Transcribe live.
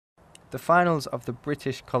The finals of the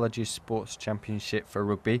British Colleges Sports Championship for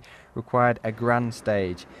rugby required a grand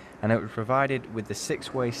stage, and it was provided with the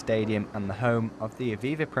Sixways Stadium and the home of the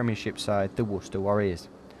Aviva Premiership side, the Worcester Warriors.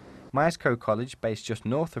 Myerscough College, based just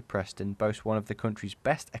north of Preston, boasts one of the country's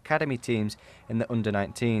best academy teams in the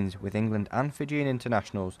under-19s, with England and Fijian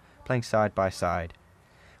internationals playing side by side.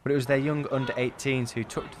 But it was their young under-18s who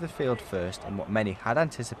took to the field first in what many had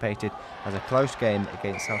anticipated as a close game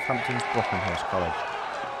against Southampton's Brockenhurst College.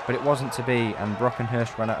 But it wasn't to be, and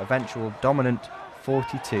Brockenhurst ran out eventual dominant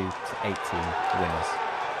 42-18 winners.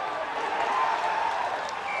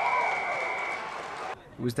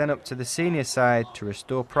 It was then up to the senior side to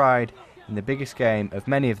restore pride in the biggest game of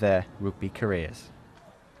many of their rugby careers.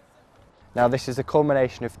 Now this is the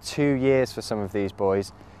culmination of 2 years for some of these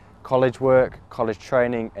boys. College work, college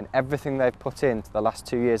training and everything they've put into the last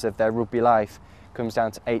 2 years of their rugby life comes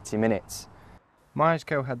down to 80 minutes.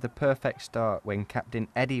 Myerscough had the perfect start when captain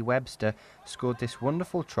Eddie Webster scored this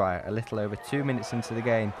wonderful try a little over 2 minutes into the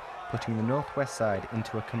game, putting the northwest side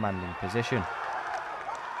into a commanding position.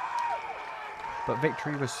 But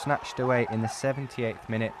victory was snatched away in the 78th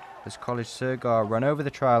minute as College Sirgar ran over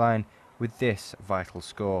the try line with this vital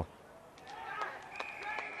score.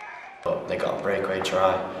 But they got a breakaway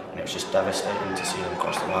try and it was just devastating to see them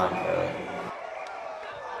cross the line, really.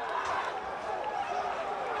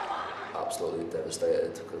 Absolutely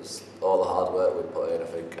devastated because all the hard work we put in, I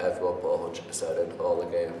think everyone put 100% in all the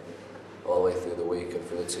game, all the way through the week and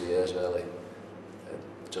through the 2 years really.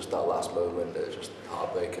 And just that last moment, it's just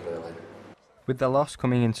heartbreaking really. With the loss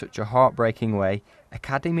coming in such a heartbreaking way,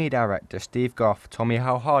 Academy Director Steve Goff told me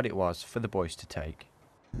how hard it was for the boys to take.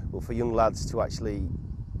 Well, for young lads to actually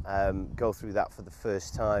go through that for the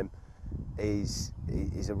first time is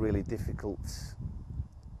a really difficult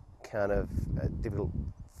difficult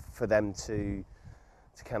for them to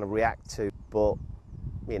kind of react to. But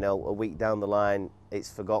you know, a week down the line,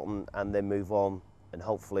 it's forgotten, and they move on, and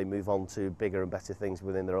hopefully move on to bigger and better things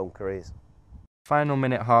within their own careers. Final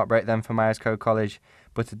minute heartbreak then for Myerscough College,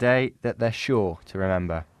 but a day that they're sure to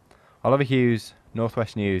remember. Oliver Hughes,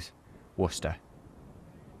 Northwest News, Worcester.